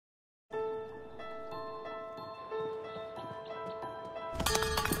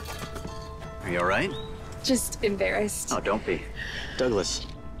Are you all right? Just embarrassed. Oh, don't be. Douglas.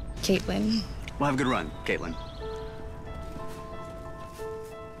 Caitlin. Well, have a good run, Caitlin.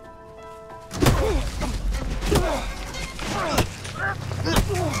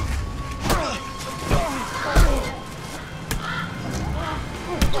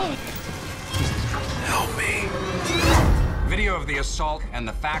 Help me. Video of the assault and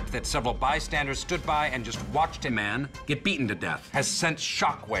the fact that several bystanders stood by and just watched a man get beaten to death has sent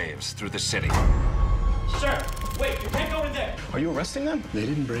shockwaves through the city. Sir, wait, you can't go in there. Are you arresting them? They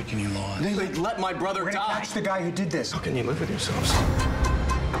didn't break any laws. They let my brother We're gonna die. catch the guy who did this. How can you live with yourselves?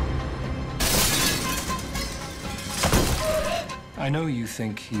 I know you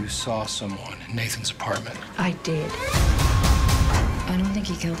think you saw someone in Nathan's apartment. I did. I don't think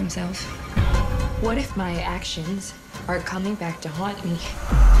he killed himself. What if my actions are coming back to haunt me?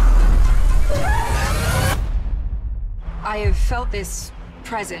 I have felt this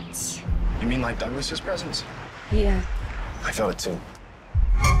presence. You mean like Douglas's presence? Yeah. I felt it too.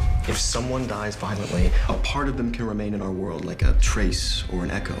 If someone dies violently, a part of them can remain in our world like a trace or an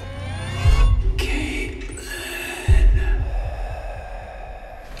echo.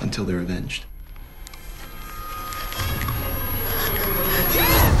 Until they're avenged.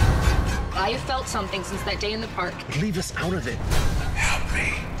 I have felt something since that day in the park. Leave us out of it. Help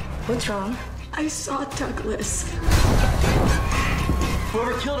me. What's wrong? I saw Douglas.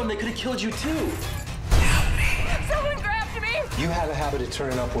 Whoever killed him, they could have killed you too. Someone grabbed me! You have a habit of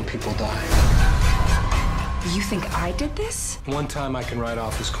turning up when people die. You think I did this? One time I can write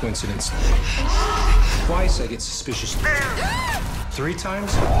off as coincidence. Twice I get suspicious. 3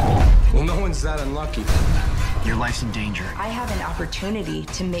 times? Well, no one's that unlucky. Your life's in danger. I have an opportunity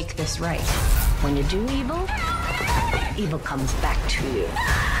to make this right. When you do evil, evil comes back to you.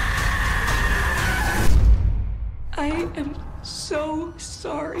 I am so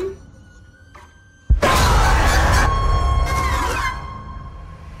sorry.